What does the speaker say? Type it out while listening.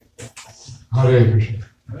Hare Krishna.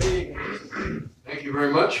 Thank you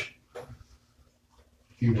very much. A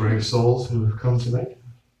few brave souls who have come tonight.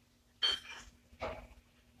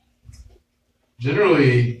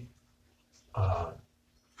 Generally,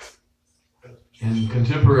 in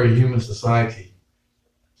contemporary human society,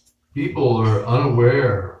 people are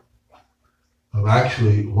unaware of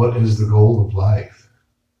actually what is the goal of life.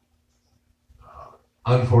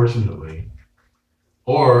 Unfortunately,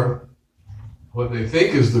 or what they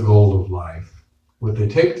think is the goal of life, what they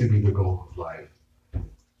take to be the goal of life,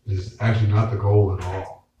 is actually not the goal at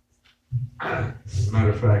all. As a matter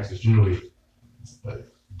of fact, it's generally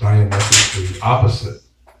diametrically opposite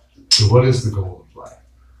to what is the goal of life.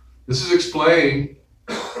 This is explained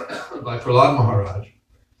by Prahlad Maharaj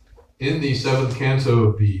in the 7th canto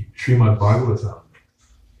of the Srimad Bhagavatam.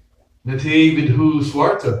 Nate vidhu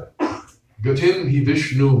swarta gatim hi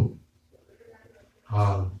Vishnu.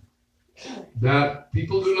 That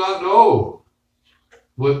people do not know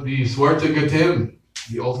what the swarta gatim,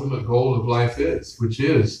 the ultimate goal of life is, which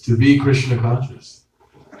is to be Krishna conscious.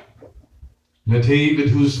 Nate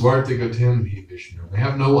vidhu swarta gatim hi Vishnu. They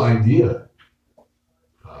have no idea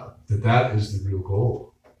that is the real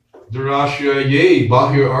goal. Durashya ye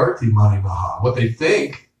bahir arti mani maha. What they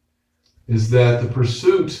think is that the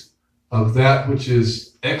pursuit of that which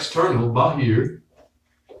is external, bahir,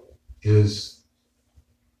 is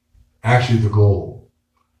actually the goal.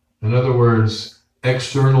 In other words,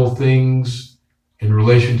 external things in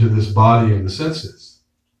relation to this body and the senses.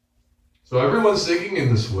 So everyone's thinking in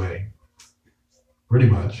this way, pretty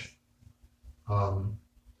much.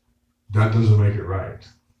 That doesn't make it right,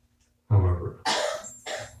 however.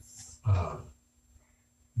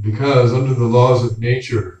 Because under the laws of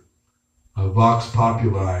nature, vox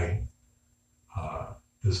populi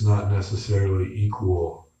does not necessarily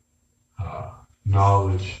equal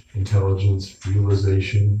knowledge, intelligence,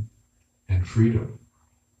 realization, and freedom.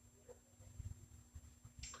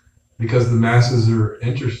 Because the masses are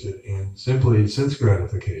interested in simply sense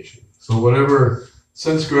gratification. So whatever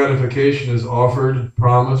sense gratification is offered,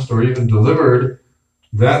 promised, or even delivered,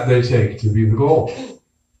 that they take to be the goal.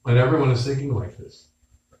 And everyone is thinking like this.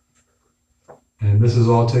 And this is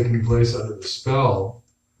all taking place under the spell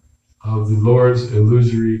of the Lord's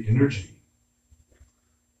illusory energy.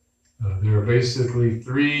 There are basically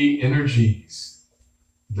 3 energies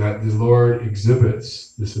that the Lord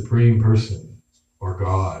exhibits, the Supreme Person, or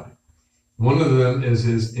God. One of them is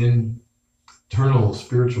his internal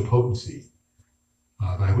spiritual potency,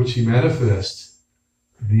 by which he manifests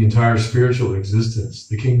the entire spiritual existence,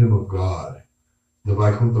 the kingdom of God, the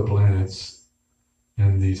Vaikuntha planets,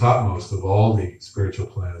 and the topmost of all the spiritual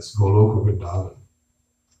planets, Goloka Vrindavan.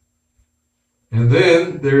 And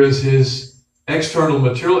then there is his external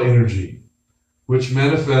material energy, which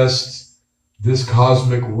manifests this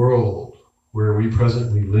cosmic world where we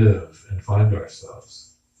presently live and find ourselves.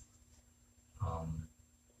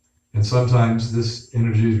 And sometimes this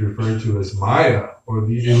energy is referred to as Maya, or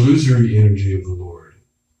the illusory energy of the Lord.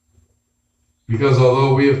 Because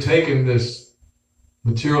although we have taken this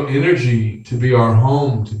material energy to be our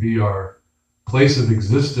home, to be our place of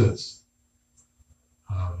existence,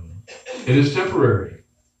 it is temporary.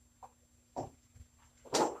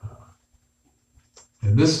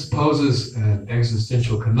 And this poses an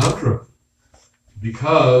existential conundrum,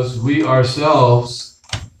 because we ourselves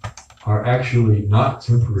are actually not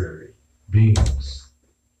temporary beings,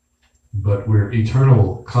 but we're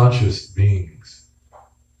eternal conscious beings.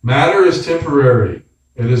 Matter is temporary,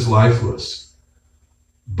 it is lifeless,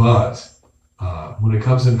 but when it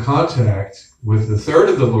comes in contact with the third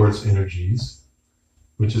of the Lord's energies,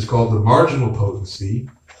 which is called the marginal potency,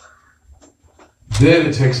 then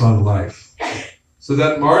it takes on life. So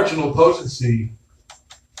that marginal potency,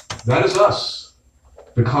 that is us,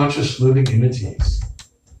 the conscious living entities.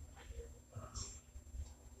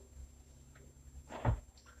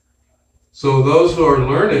 So those who are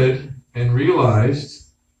learned and realized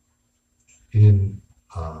in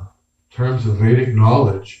terms of Vedic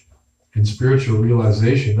knowledge and spiritual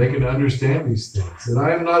realization, they can understand these things. That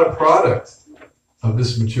I am not a product of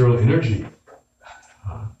this material energy,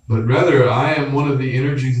 but rather I am one of the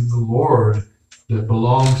energies of the Lord that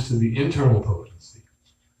belongs to the internal potency.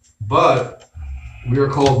 But we are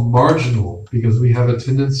called marginal because we have a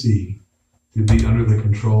tendency to be under the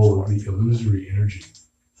control of the illusory energy.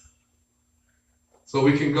 So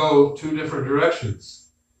we can go 2 different directions.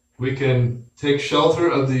 We can take shelter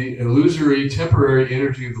of the illusory, temporary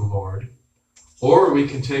energy of the Lord, or we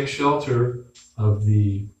can take shelter of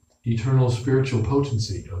the eternal spiritual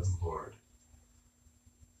potency of the Lord.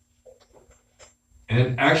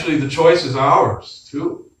 And actually the choice is ours,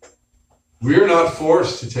 too. We're not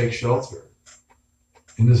forced to take shelter.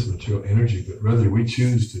 in this material energy, but rather we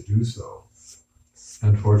choose to do so,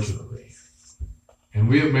 unfortunately. And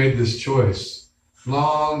we have made this choice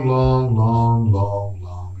long, long, long, long,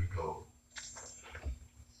 long ago.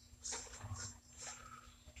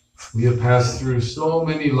 We have passed through so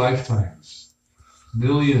many lifetimes,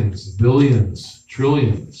 millions, billions,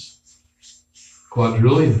 trillions,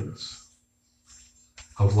 quadrillions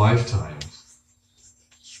of lifetimes,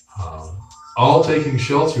 all taking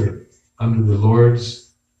shelter under the Lord's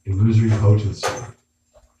illusory potency.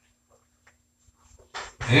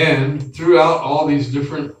 And throughout all these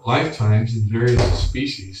different lifetimes in various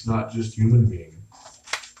species, not just human beings,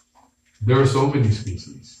 there are so many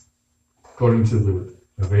species, according to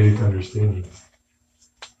the Vedic understanding.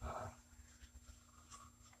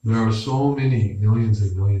 There are so many millions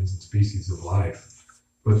and millions of species of life,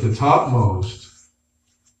 but the topmost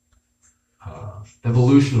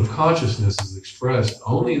evolution of consciousness is expressed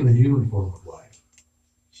only in the human form of life.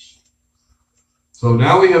 So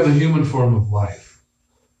now we have the human form of life.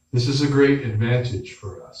 This is a great advantage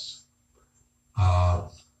for us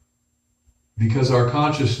because our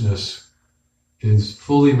consciousness is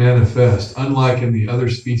fully manifest, unlike in the other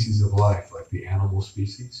species of life, like the animal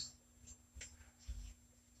species.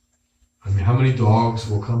 I mean, how many dogs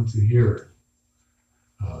will come to hear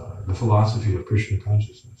the philosophy of Krishna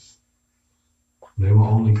consciousness? They will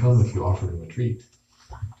only come if you offer them a treat.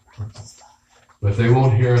 But they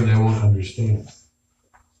won't hear and they won't understand.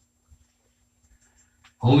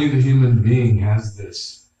 Only the human being has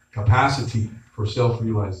this capacity for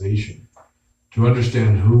self-realization, to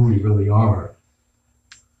understand who we really are.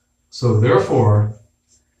 So therefore,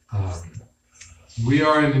 we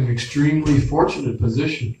are in an extremely fortunate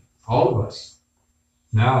position, all of us,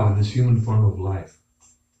 now in this human form of life.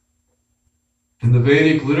 And the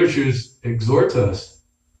Vedic literatures exhort us,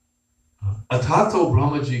 atato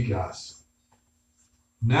brahmajigas.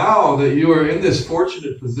 Now that you are in this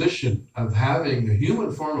fortunate position of having the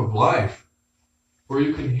human form of life, where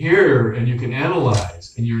you can hear and you can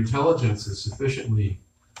analyze, and your intelligence is sufficiently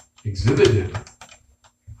exhibited,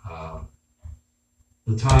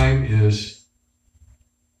 the time is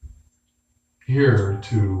here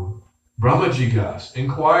to brahmajigas,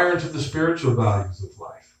 inquire into the spiritual values of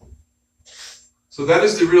life. So that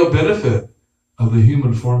is the real benefit of the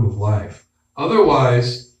human form of life.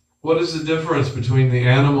 Otherwise, what is the difference between the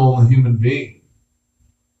animal and the human being?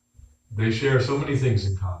 They share so many things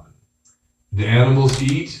in common. The animals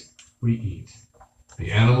eat, we eat.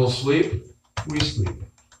 The animals sleep, we sleep.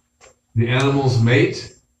 The animals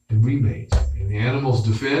mate, and we mate. And the animals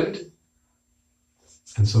defend,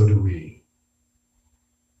 and so do we.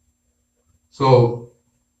 So,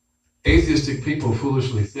 atheistic people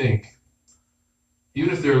foolishly think,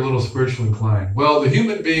 even if they're a little spiritually inclined, well, the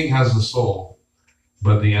human being has a soul,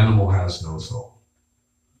 but the animal has no soul.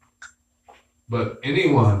 But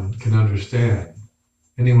anyone can understand,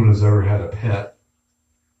 anyone who's ever had a pet,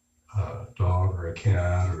 a dog or a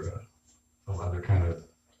cat or some other kind of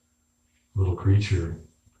little creature,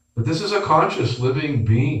 that this is a conscious living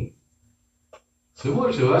being.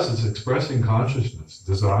 Similar to us, it's expressing consciousness,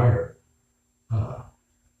 desire.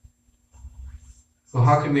 So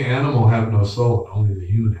how can the animal have no soul and only the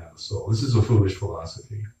human have a soul? This is a foolish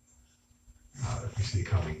philosophy that we see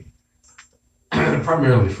coming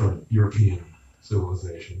primarily from European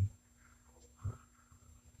civilization.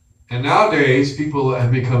 And nowadays, people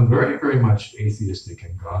have become very, very much atheistic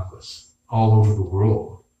and godless all over the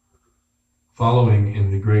world, following in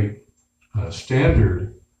the great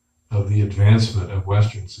standard of the advancement of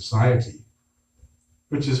Western society,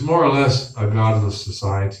 which is more or less a godless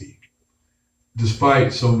society,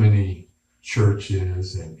 despite so many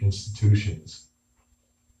churches and institutions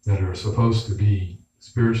that are supposed to be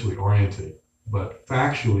spiritually oriented, but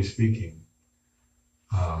factually speaking,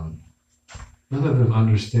 none of them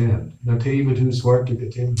understand.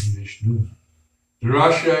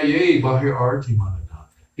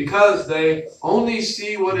 Because they only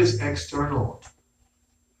see what is external.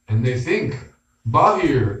 And they think,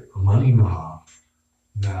 bahir maninaha,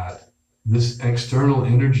 that this external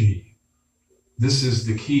energy, this is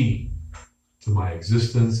the key to my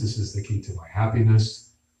existence, this is the key to my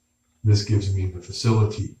happiness, this gives me the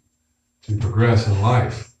facility to progress in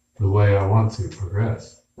life the way I want to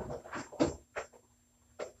progress.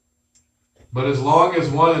 But as long as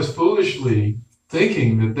one is foolishly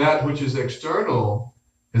thinking that that which is external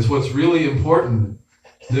is what's really important,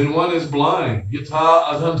 then one is blind. Yata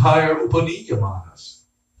adantaya upaniyamanas.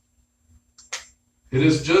 It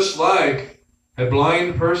is just like a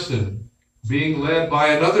blind person being led by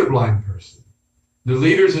another blind person. The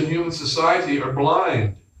leaders in human society are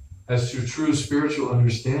blind as to true spiritual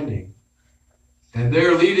understanding. And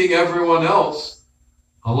they're leading everyone else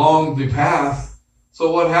along the path.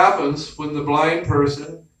 So what happens when the blind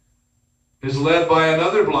person is led by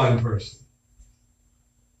another blind person?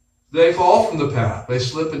 They fall from the path. They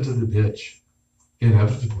slip into the ditch,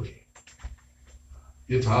 inevitably.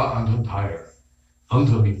 Yata antantire.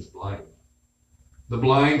 Anta means blind. The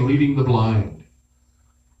blind leading the blind.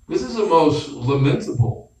 This is a most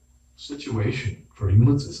lamentable situation for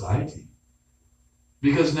human society.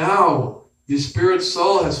 Because now the spirit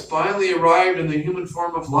soul has finally arrived in the human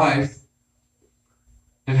form of life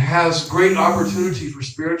and has great opportunity for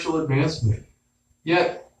spiritual advancement.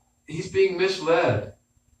 Yet he's being misled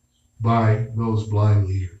by those blind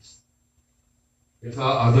leaders. And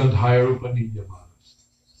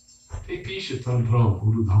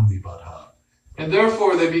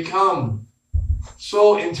therefore they become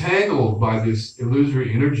so entangled by this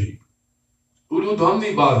illusory energy.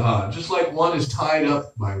 Just like one is tied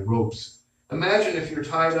up by ropes. Imagine if you're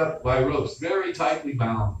tied up by ropes, very tightly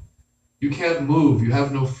bound. You can't move, you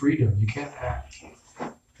have no freedom, you can't act.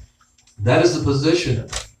 That is the position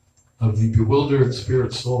of the bewildered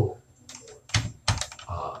spirit soul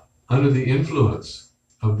under the influence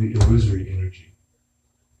of the illusory energy.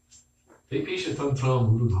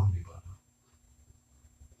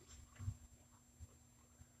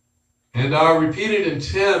 And our repeated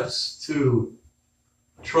attempts to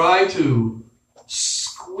try to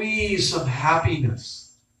squeeze some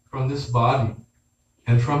happiness from this body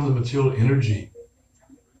and from the material energy,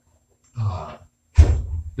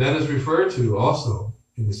 that is referred to also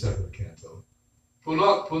in the second canto.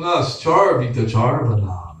 Punak punas charvita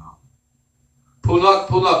charvananam. Punak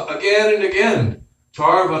punak, again and again,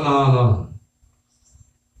 charvananam.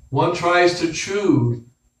 One tries to chew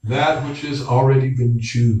that which has already been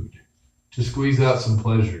chewed, to squeeze out some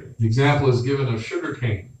pleasure. The example is given of sugar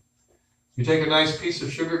cane. You take a nice piece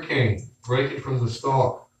of sugar cane, break it from the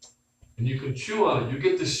stalk, and you can chew on it. You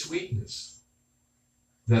get the sweetness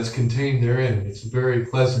that's contained therein. It's a very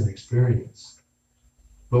pleasant experience.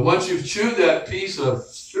 But once you've chewed that piece of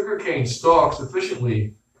sugarcane stalk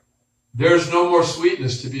sufficiently, there's no more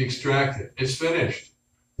sweetness to be extracted. It's finished.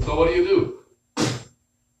 So what do?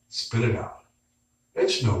 Spit it out.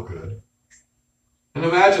 It's no good. And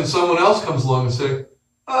imagine someone else comes along and says,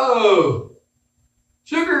 "Oh,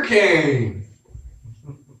 sugarcane.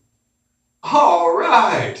 All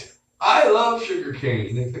right. I love sugarcane."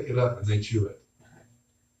 And they pick it up and they chew it.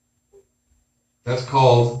 That's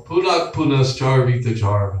called punak punas charvita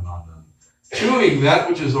charvananam. Chewing that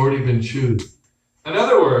which has already been chewed. In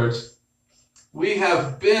other words, we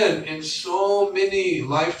have been in so many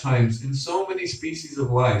lifetimes, in so many species of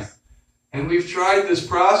life, and we've tried this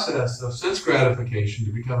process of sense gratification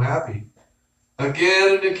to become happy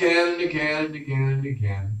again and again and again and again and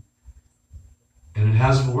again, and it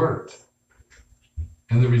hasn't worked.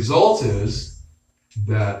 And the result is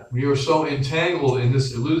that we are so entangled in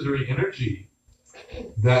this illusory energy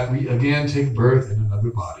that we again take birth in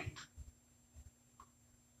another body.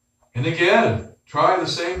 And again, try the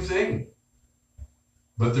same thing.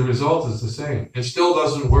 But the result is the same. It still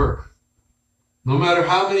doesn't work. No matter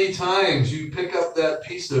how many times you pick up that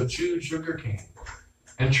piece of chewed sugar cane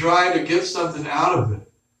and try to get something out of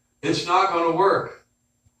it, it's not going to work.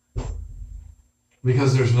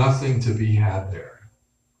 Because there's nothing to be had there.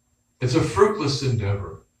 It's a fruitless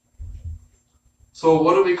endeavor. So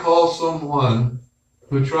what do we call someone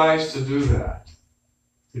who tries to do that?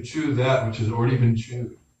 To chew that which has already been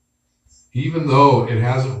chewed. Even though it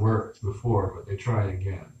hasn't worked before, but they try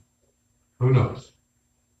again. Who knows?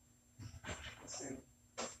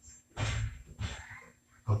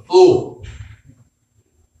 A fool.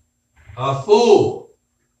 A fool.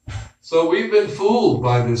 So we've been fooled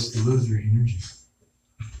by this illusory energy.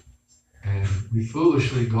 And we've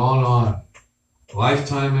foolishly gone on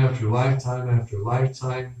lifetime after lifetime after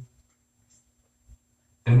lifetime.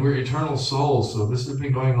 And we're eternal souls, so this has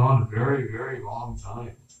been going on a very, very long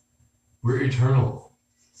time. We're eternal.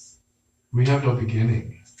 We have no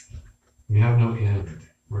beginning. We have no end.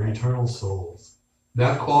 We're eternal souls.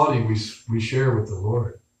 That quality we share with the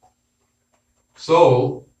Lord.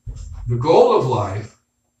 So, the goal of life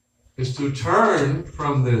is to turn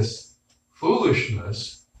from this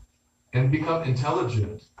foolishness and become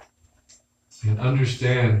intelligent and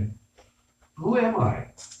understand, who am I?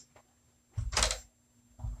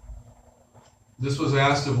 This was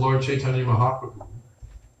asked of Lord Chaitanya Mahaprabhu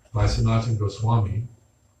by Sanatana Goswami.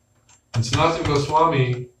 And Sanatana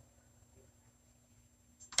Goswami,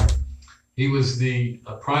 he was the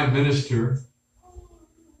prime minister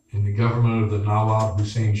in the government of the Nawab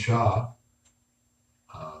Hussain Shah.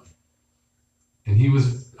 And he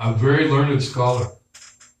was a very learned scholar.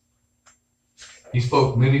 He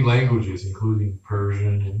spoke many languages, including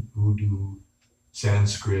Persian and Urdu,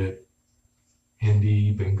 Sanskrit,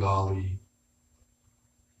 Hindi, Bengali.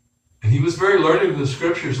 And he was very learned in the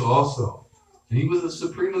scriptures also. And he was a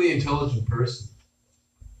supremely intelligent person.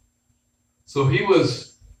 So he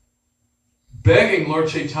was begging Lord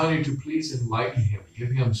Chaitanya to please enlighten him,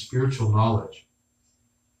 give him spiritual knowledge.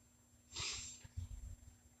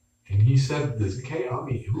 And he said this, okay,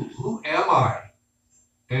 Ami, who am I?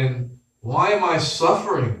 And why am I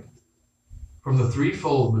suffering from the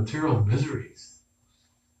threefold material miseries?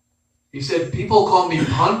 He said, people call me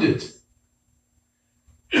Pandit.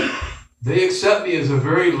 They accept me as a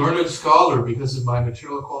very learned scholar because of my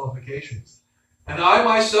material qualifications. And I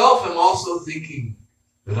myself am also thinking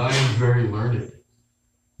that I am very learned.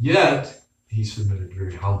 Yet, he submitted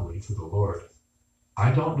very humbly to the Lord,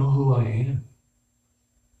 I don't know who I am.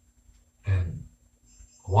 And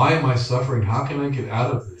why am I suffering? How can I get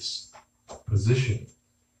out of this position?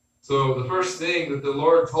 So the first thing that the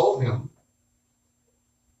Lord told him,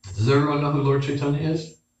 does everyone know who Lord Chaitanya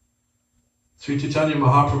is? Sri Chaitanya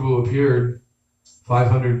Mahaprabhu appeared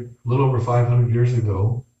a little over 500 years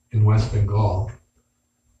ago in West Bengal.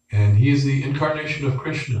 And he is the incarnation of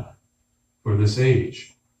Krishna for this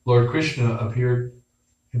age. Lord Krishna appeared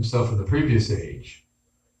himself in the previous age,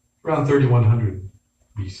 around 3100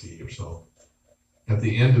 BC or so, at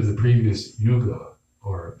the end of the previous Yuga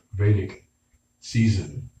or Vedic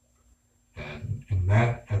season. And in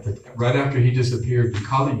that, right after he disappeared, the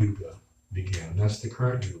Kali Yuga began. That's the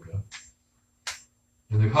current Yuga.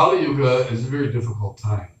 And the Kali Yuga is a very difficult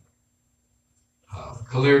time.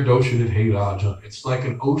 Kalir Doshanit Hey Raja. It's like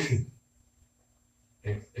an ocean,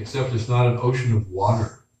 except it's not an ocean of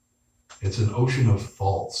water. It's an ocean of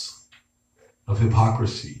faults, of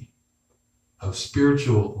hypocrisy, of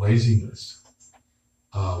spiritual laziness,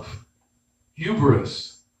 of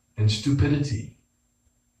hubris and stupidity,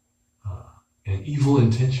 and evil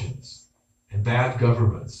intentions, and bad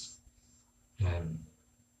governments, and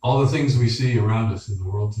all the things we see around us in the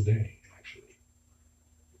world today, actually.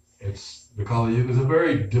 The Kali Yuga is a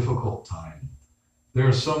very difficult time. There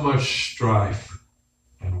is so much strife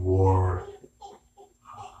and war.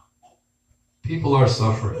 People are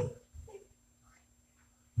suffering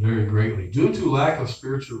very greatly due to lack of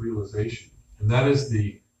spiritual realization. And that is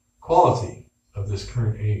the quality of this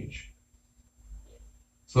current age.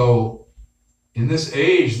 So, in this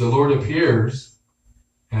age, the Lord appears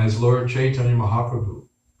as Lord Chaitanya Mahaprabhu.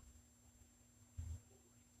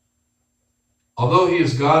 Although he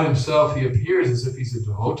is God himself, he appears as if he's a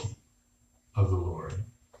devotee of the Lord.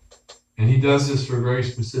 And he does this for a very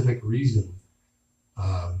specific reason,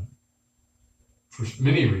 for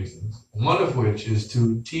many reasons, one of which is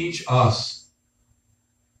to teach us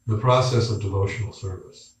the process of devotional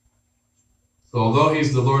service. So although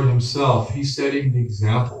he's the Lord himself, he's setting the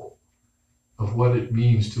example of what it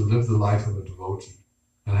means to live the life of a devotee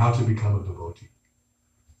and how to become a devotee.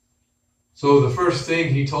 So the first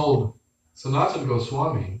thing he told Sanatana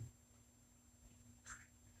Goswami,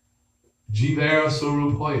 Jivara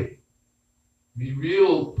Sarupai, the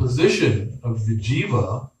real position of the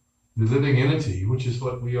jiva, the living entity, which is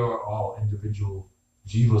what we are all, individual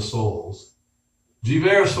jiva souls.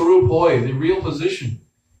 Jivara Sarupai, the real position,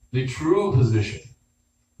 the true position,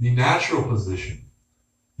 the natural position,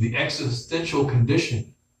 the existential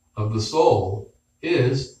condition of the soul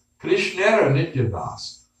is Krishnara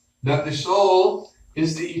Nityadas, that the soul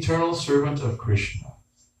is the eternal servant of Krishna.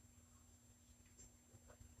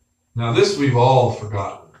 Now this we've all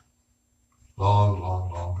forgotten long, long,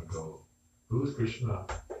 long ago. Who is Krishna?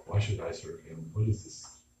 Why should I serve him? What is this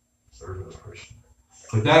servant of Krishna?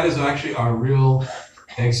 But that is actually our real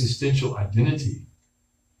existential identity,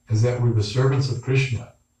 is that we're the servants of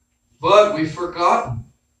Krishna. But we've forgotten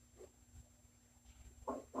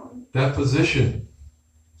that position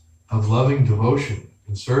of loving devotion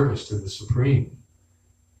and service to the Supreme.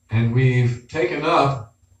 And we've taken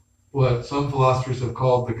up what some philosophers have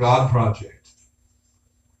called the God Project.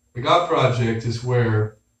 The God Project is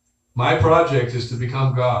where my project is to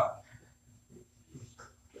become God.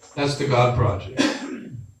 That's the God Project.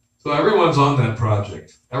 So everyone's on that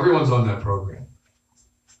project. Everyone's on that program.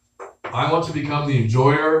 I want to become the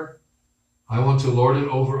enjoyer. I want to lord it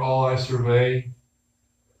over all I survey.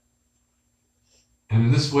 And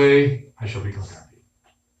in this way, I shall become happy.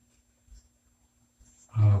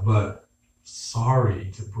 But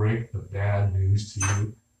sorry to break the bad news to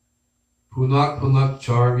you. Punak punak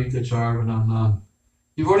charvita charvanam.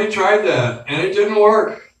 You've already tried that, and it didn't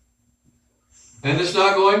work. And it's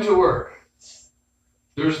not going to work.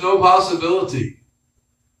 There's no possibility.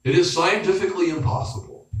 It is scientifically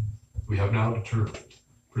impossible. We have now determined.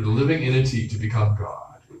 for the living entity to become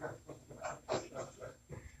God.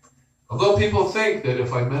 Although people think that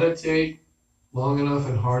if I meditate long enough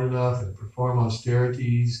and hard enough and perform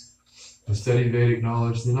austerities and study Vedic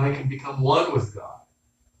knowledge, then I can become one with God.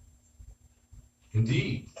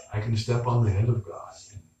 Indeed, I can step on the head of God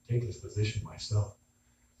and take this position myself.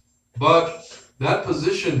 But that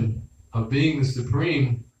position of being the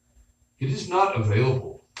Supreme, it is not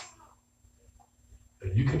available.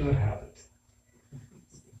 And you cannot have it.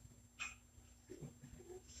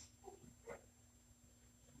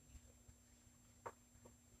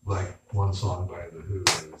 Like one song by The Who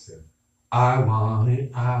that said, I want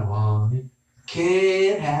it,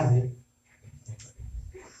 can't have it.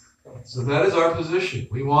 So that is our position.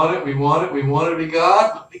 We want it, we want it, we want to be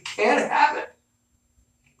God, but we can't have it.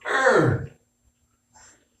 Earned.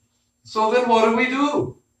 So then what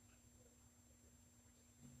do?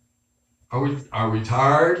 Are we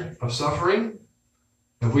tired of suffering?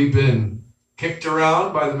 Have we been kicked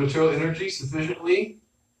around by the material energy sufficiently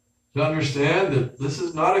to understand that this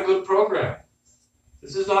is not a good program?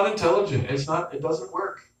 This is not intelligent. It doesn't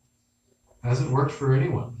work. It hasn't worked for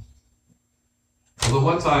anyone. Although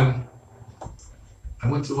one time I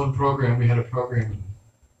went to one program, we had a program in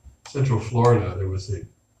Central Florida. There was a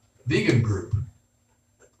vegan group,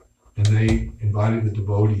 and they invited the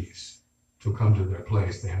devotees to come to their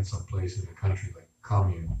place. They had some place in the country, like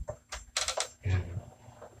commune, and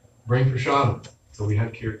bring prasadam. So we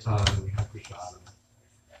had kirtan, and we had prasadam.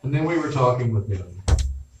 And then we were talking with them,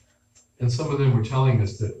 and some of them were telling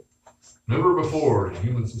us that never before in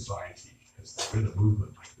human society has there been a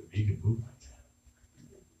movement like the vegan movement.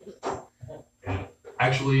 And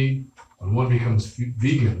actually, when one becomes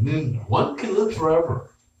vegan, then one can live forever.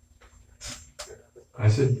 I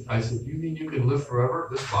said, you mean you can live forever?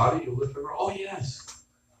 This body, you'll live forever? Oh, yes.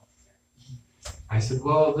 I said,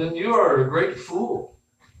 well, then you are a great fool.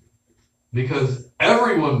 Because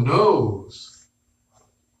everyone knows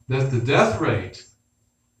that the death rate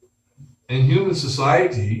in human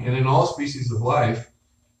society and in all species of life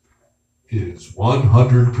is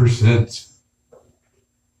 100%.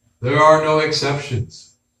 There are no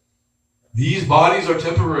exceptions. These bodies are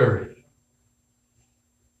temporary.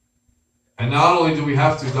 And not only do we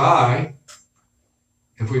have to die,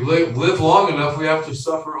 if we live long enough, we have to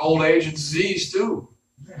suffer old age and disease too.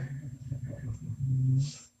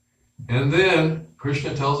 And then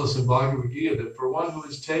Krishna tells us in Bhagavad Gita that for one who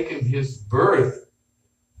has taken his birth,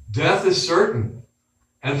 death is certain.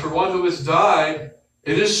 And for one who has died,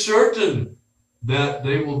 it is certain that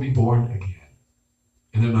they will be born again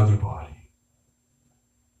in another body.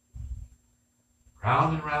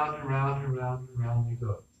 Round and round and round and round and round we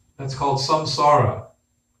go. That's called samsara,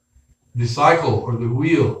 the cycle or the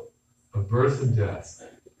wheel of birth and death.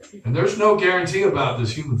 And there's no guarantee about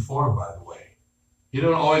this human form, by the way. You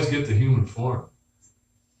don't always get the human form.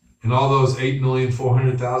 In all those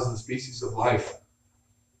 8,400,000 species of life,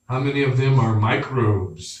 how many of them are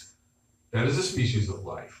microbes? That is a species of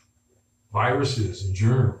life. Viruses and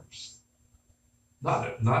germs.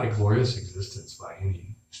 Not a glorious existence by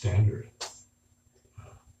any standard.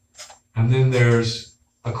 And then there's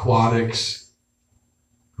aquatics,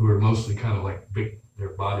 who are mostly kind of like big, their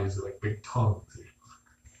bodies are like big tongues.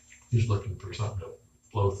 They're just looking for something to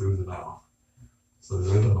flow through the mouth. So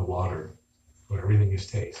they live in the water, where everything is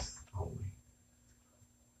taste only.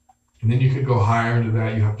 And then you could go higher into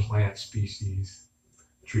that, you have plant species,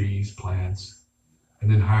 trees, plants.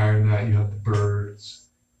 And then higher than that, you have the birds.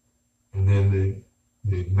 And then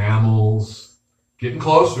the mammals. Getting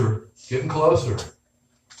closer.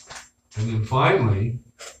 And then finally,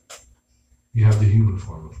 you have the human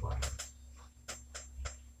form of life.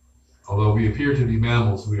 Although we appear to be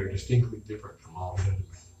mammals, we are distinctly different from all the other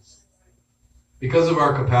mammals because of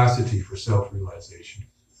our capacity for self-realization.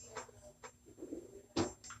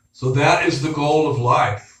 So that is the goal of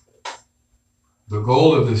life. The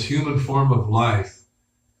goal of this human form of life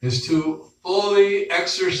is to fully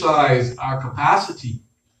exercise our capacity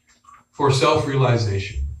for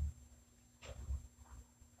self-realization.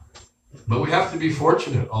 But we have to be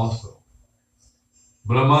fortunate also.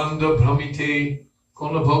 Brahmanda Brahmite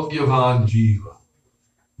Kona Bhagyavan Jiva.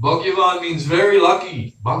 Bhagyavan means very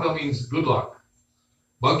lucky. Bhagya means good luck.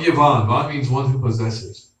 Bhagyavan, Van means one who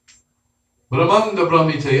possesses. Brahmanda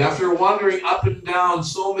Brahmite, after wandering up and down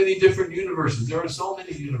so many different universes, there are so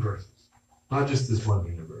many universes, not just this one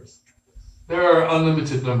universe. There are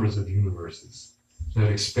unlimited numbers of universes that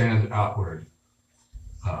expand outward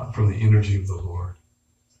from the energy of the Lord.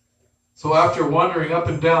 So after wandering up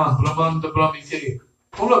and down, Brahmanda Brahmite,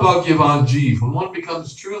 Kona Bhagyavan Jiv, when one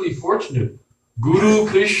becomes truly fortunate, Guru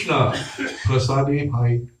Krishna, Prasade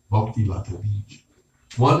Bhai Bhakti Lata Beach.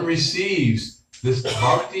 one receives this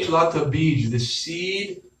Bhakti Lata Bij, the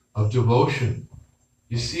seed of devotion,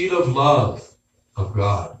 the seed of love of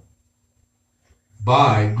God,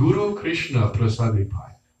 by Guru Krishna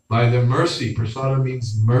Prasadipai, by the mercy, prasada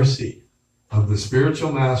means mercy, of the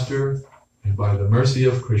spiritual master, and by the mercy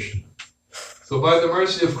of Krishna. So by the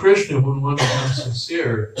mercy of Krishna, when one becomes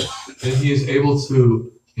sincere, then he is able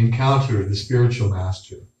to encounter the spiritual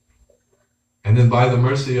master. And then by the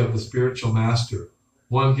mercy of the spiritual master,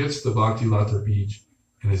 one gets the Bhakti Lata Bij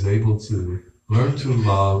and is able to learn to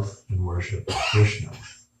love and worship Krishna.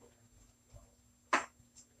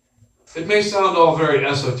 It may sound all very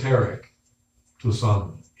esoteric to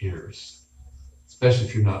some ears, especially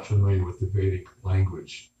if you're not familiar with the Vedic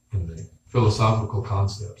language and the philosophical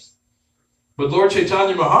concepts. But Lord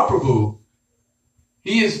Chaitanya Mahaprabhu,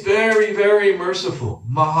 he is very, very merciful.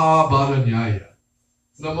 Mahabharanyaya.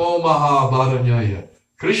 Namo Mahabharanyaya.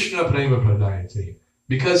 Krishna Prema Pradayate.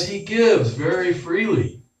 Because he gives very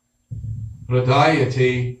freely.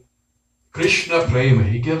 Pradayate. Krishna Prema.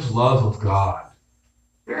 He gives love of God.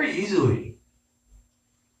 Very easily.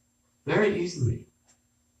 Very easily.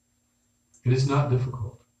 It is not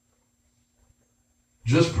difficult.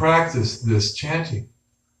 Just practice this chanting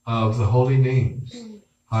of the holy names.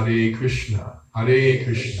 Hare Krishna, Hare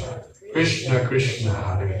Krishna, Krishna Krishna,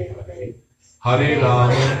 Hare Hare,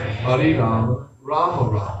 Hare Rama, Rama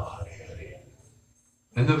Rama, Hare Hare.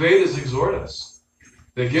 And the Vedas exhort us.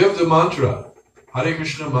 They give the mantra, Hare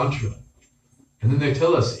Krishna mantra. And then they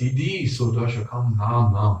tell us, Idi Sodashakam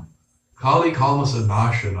Nam Nam, Kali Kalmasa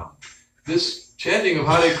Nashanam. This chanting of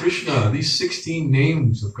Hare Krishna, these 16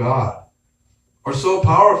 names of God, are so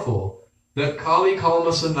powerful that Kali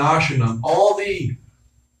Kalmasa Nashanam, all the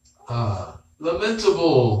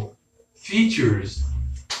lamentable features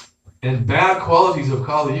and bad qualities of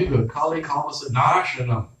Kali Yuga, Kali Kalmasa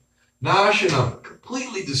Nashanam,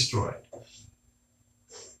 completely destroyed.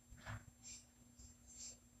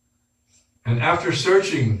 And after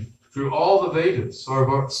searching through all the Vedas,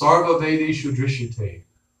 Sarva Vedeshu Drishyate,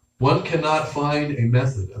 one cannot find a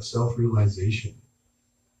method of self-realization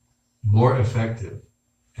more effective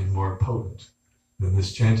and more potent than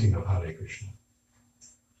this chanting of Hare Krishna.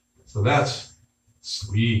 So that's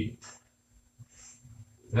sweet.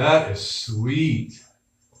 That is sweet.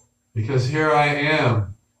 Because here I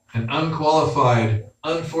am, an unqualified,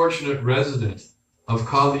 unfortunate resident of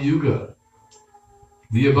Kali Yuga,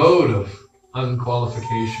 the abode of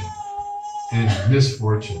unqualification and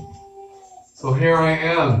misfortune. So here I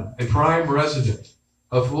am, a prime resident,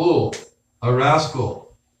 a fool, a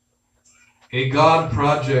rascal, a God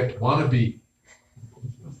project wannabe.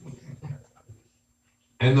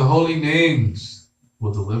 And the holy names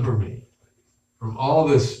will deliver me from all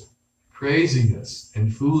this craziness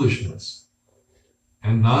and foolishness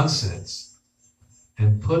and nonsense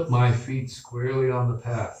and put my feet squarely on the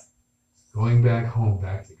path, going back home,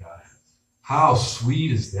 back to God. How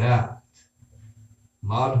sweet is that?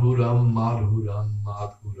 Madhuram, Madhuram,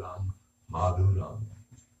 Madhuram, Madhuram.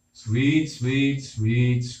 Sweet, sweet,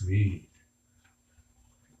 sweet, sweet.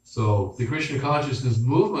 So the Krishna consciousness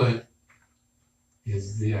movement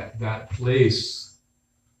is that place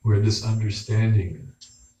where this understanding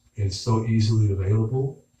is so easily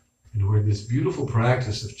available, and where this beautiful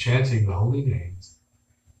practice of chanting the holy names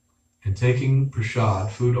and taking prasad,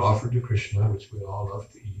 food offered to Krishna, which we all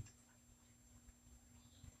love to eat,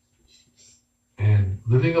 and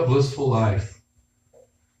living a blissful life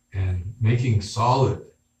and making solid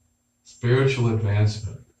spiritual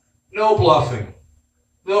advancement. No bluffing,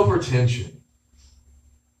 no pretension,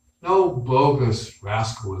 no bogus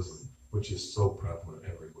rascalism, which is so prevalent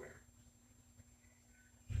everywhere.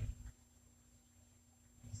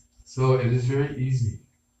 So it is very easy,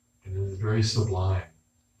 and it is very sublime.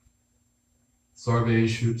 Sarva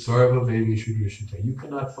Vedeshu Drishyate. You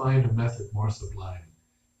cannot find a method more sublime,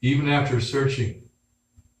 even after searching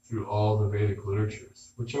through all the Vedic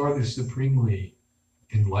literatures, which are the supremely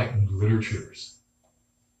enlightened literatures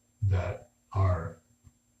that are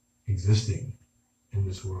existing in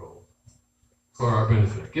this world for our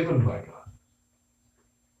benefit, given by God.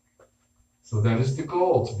 So that is the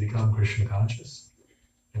goal, to become Krishna conscious.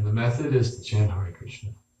 And the method is to chant Hare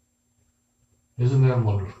Krishna. Isn't that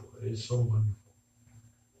wonderful? It is so wonderful.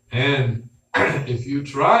 And if you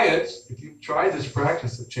try it, if you try this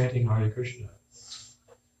practice of chanting Hare Krishna,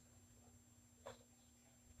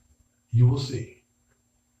 you will see.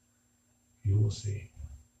 You will see.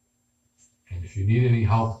 And if you need any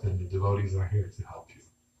help, then the devotees are here to help you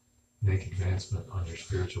make advancement on your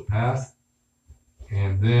spiritual path.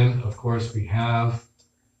 And then, of course, we have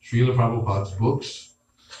Srila Prabhupada's books,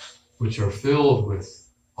 which are filled with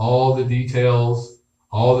all the details,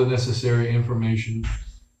 all the necessary information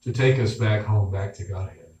to take us back home, back to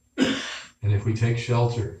Godhead. And if we take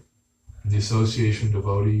shelter in the association of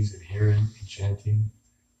devotees and hearing and chanting,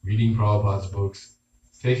 reading Prabhupada's books,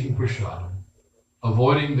 taking prasadam,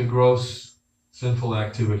 avoiding the gross sinful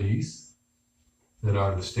activities that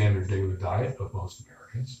are the standard daily diet of most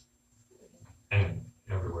Americans and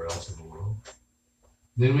everywhere else in the world,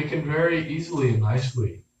 then we can very easily and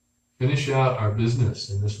nicely finish out our business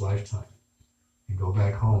in this lifetime and go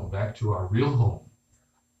back home, back to our real home,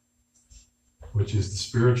 which is the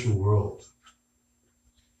spiritual world,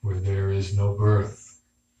 where there is no birth,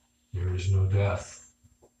 there is no death,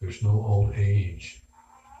 there's no old age,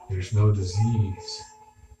 there's no disease,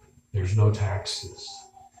 there's no taxes,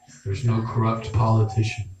 there's no corrupt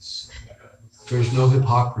politicians, there's no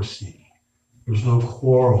hypocrisy, there's no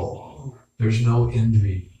quarrel, there's no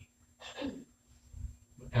envy.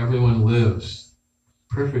 Everyone lives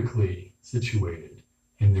perfectly situated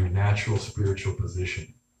in their natural spiritual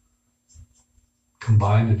position,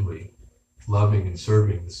 combinedly loving and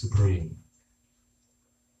serving the Supreme.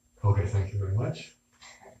 Okay, thank you very much.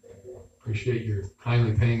 Appreciate your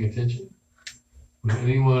kindly paying attention. Would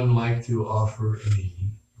anyone like to offer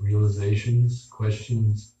any realizations,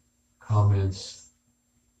 questions, comments,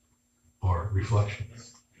 or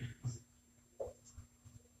reflections?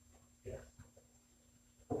 Yeah.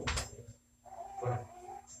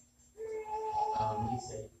 You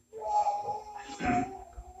say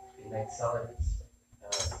it makes solid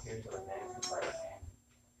spiritual advancement by chanting.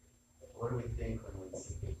 What do we think when we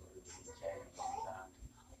see people who see chanting all the time,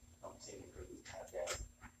 don't seem to have that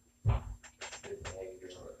good behavior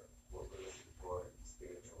or what we're looking for in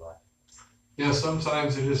spiritual life? Yeah,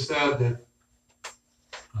 sometimes it is sad that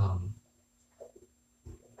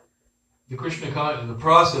the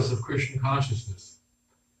process of Krishna consciousness,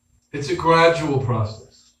 it's a gradual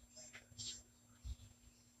process.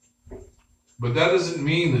 But that doesn't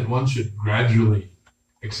mean that one should gradually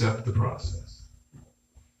accept the process.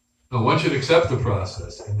 No, one should accept the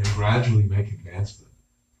process and then gradually make advancement.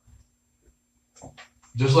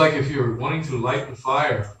 Just like if you're wanting to light the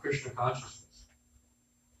fire of Krishna consciousness.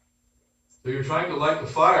 So you're trying to light the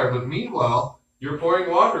fire, but meanwhile, you're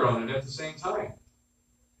pouring water on it at the same time.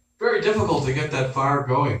 Very difficult to get that fire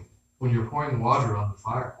going when you're pouring water on the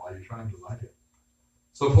fire while you're trying to light it.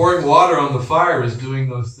 So pouring water on the fire is doing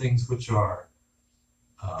those things which are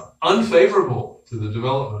unfavorable to the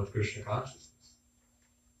development of Krishna consciousness,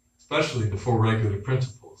 especially the four regulative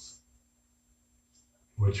principles,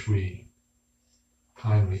 which we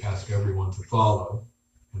kindly ask everyone to follow,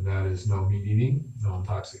 and that is no meat eating, no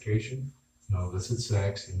intoxication, no illicit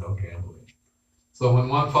sex, and no gambling. So when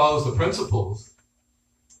one follows the principles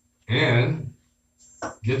and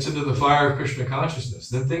gets into the fire of Krishna consciousness,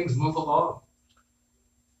 then things move along.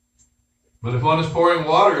 But if one is pouring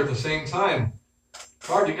water at the same time, it's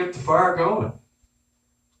hard to get the fire going.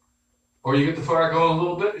 Or you get the fire going a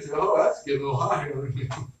little bit, you say, oh, that's getting a little hot.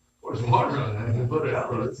 Pour some water on that and put it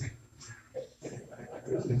out.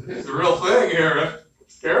 It's a real thing here.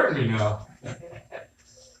 It's scaring me now.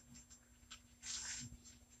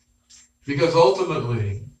 Because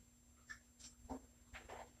ultimately,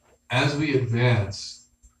 as we advance,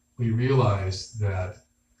 we realize that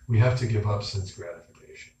we have to give up sense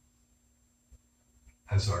gratification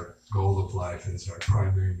as our goal of life, as our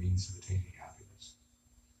primary means of attaining happiness.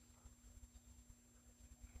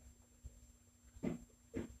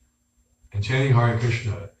 And chanting Hare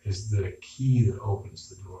Krishna is the key that opens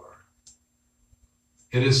the door.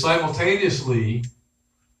 It is simultaneously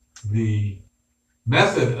the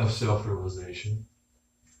method of self-realization,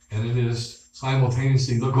 and it is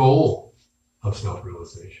simultaneously the goal of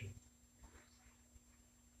self-realization.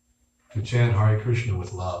 To chant Hare Krishna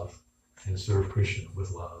with love and serve Krishna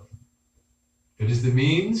with love. It is the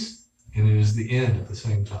means and it is the end at the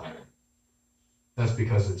same time. That's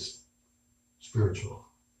because it's spiritual.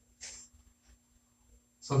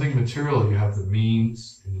 Something material, you have the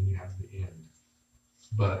means and then you have the end.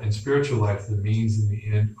 But in spiritual life, the means and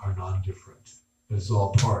the end are non-different. It's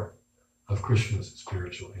all part of Krishna's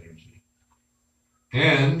spiritual energy.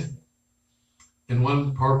 And in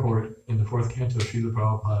one purport in the 4th canto, Srila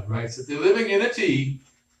Prabhupada writes that the living entity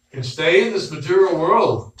can stay in this material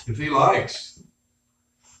world if he likes.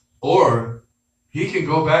 Or he can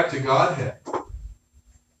go back to Godhead.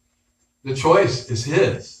 The choice is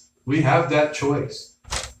his. We have that choice.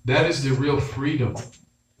 That is the real freedom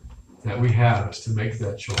that we have, is to make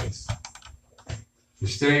that choice. To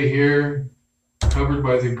stay here, covered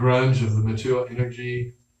by the grunge of the material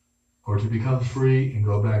energy, or to become free and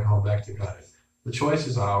go back home, back to God. The choice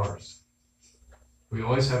is ours. We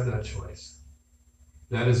always have that choice.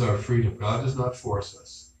 That is our freedom. God does not force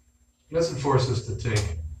us. He doesn't force us to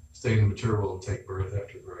stay in the material world and take birth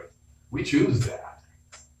after birth. We choose that.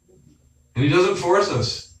 And he doesn't force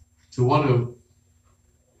us to want to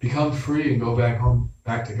become free and go back home,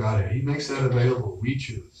 back to God. He makes that available. We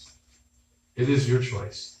choose. It is your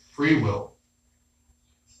choice. Free will.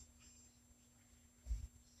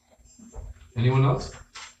 Anyone else?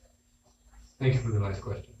 Thank you for the nice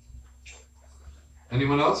question.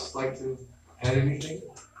 Anyone else like to add anything?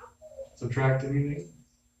 Subtract anything?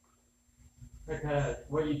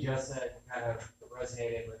 What you just said kind of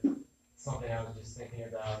resonated with something I was just thinking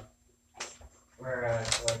about. Where,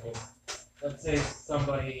 let's say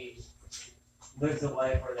somebody lives a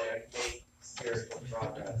life where they make spiritual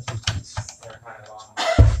progress, they're kind of on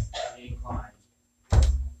the incline.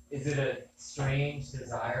 Is it a strange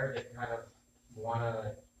desire to kind of want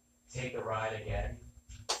to take the ride again?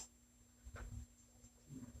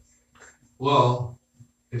 Well,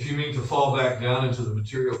 if you mean to fall back down into the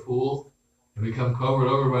material pool and become covered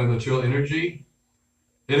over by material energy,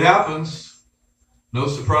 it happens. No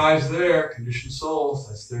surprise there. Conditioned souls,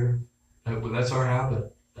 that's our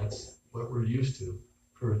habit. That's what we're used to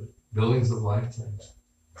for billions of lifetimes.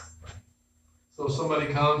 So if somebody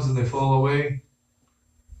comes and they fall away,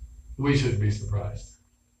 we shouldn't be surprised.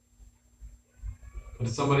 But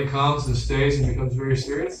if somebody comes and stays and becomes very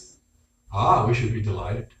serious, we should be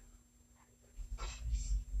delighted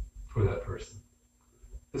for that person.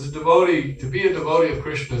 As a devotee, to be a devotee of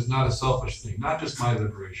Krishna is not a selfish thing, not just my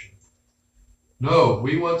liberation. No,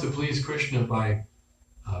 we want to please Krishna by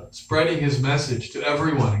spreading his message to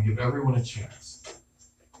everyone and give everyone a chance.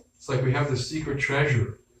 It's like we have this secret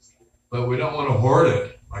treasure, but we don't want to hoard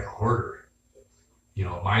it like a hoarder,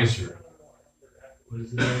 a miser. What is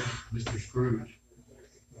his name? Mr. Scrooge.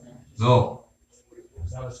 No.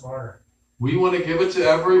 That was smarter. We want to give it to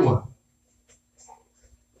everyone.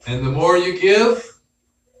 And the more you give,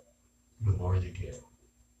 the more you get.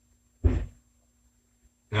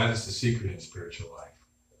 That is the secret in spiritual life.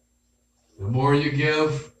 The more you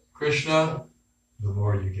give Krishna, the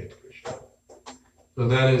more you get Krishna. So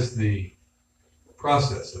that is the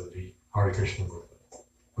process of the Hare Krishna movement.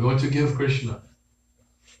 We want to give Krishna.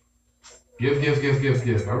 Give.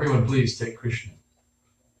 Everyone please take Krishna.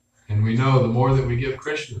 And we know the more that we give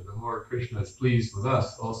Krishna, the more Krishna is pleased with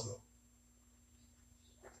us also.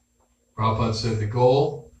 Prabhupada said the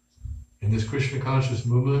goal in this Krishna conscious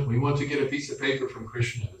movement, we want to get a piece of paper from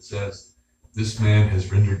Krishna that says, this man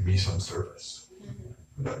has rendered me some service.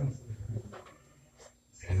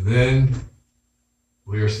 And then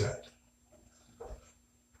we are set.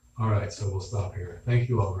 All right, so we'll stop here. Thank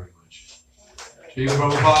you all very much. Srila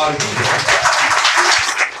Prabhupada.